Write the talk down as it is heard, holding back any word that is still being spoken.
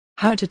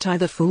How to tie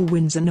the full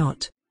Windsor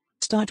knot.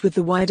 Start with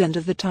the wide end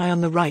of the tie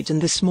on the right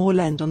and the small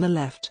end on the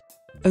left.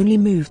 Only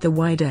move the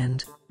wide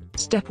end.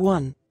 Step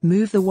 1.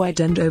 Move the wide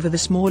end over the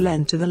small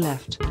end to the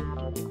left.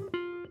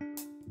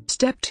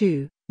 Step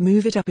 2.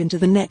 Move it up into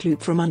the neck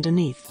loop from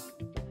underneath.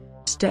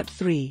 Step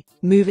 3.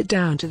 Move it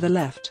down to the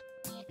left.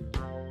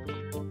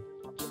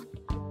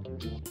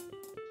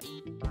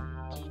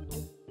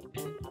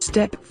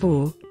 Step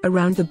 4.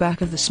 Around the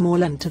back of the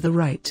small end to the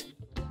right.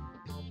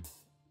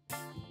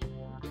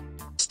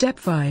 Step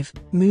 5.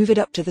 Move it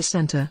up to the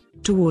center,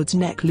 towards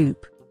neck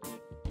loop.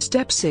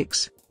 Step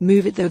 6.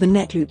 Move it through the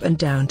neck loop and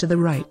down to the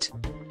right.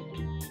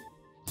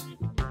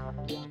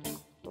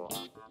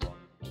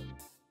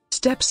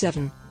 Step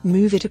 7.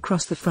 Move it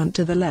across the front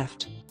to the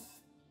left.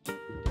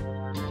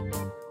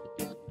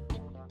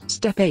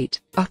 Step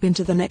 8. Up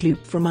into the neck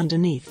loop from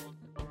underneath.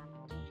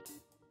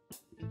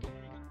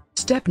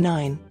 Step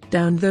 9.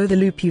 Down through the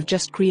loop you've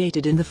just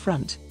created in the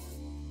front.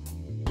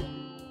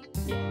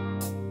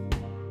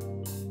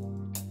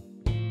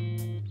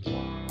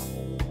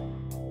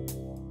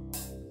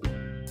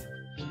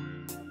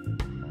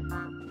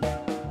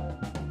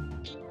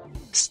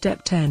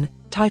 Step 10.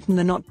 Tighten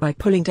the knot by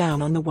pulling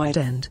down on the wide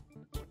end.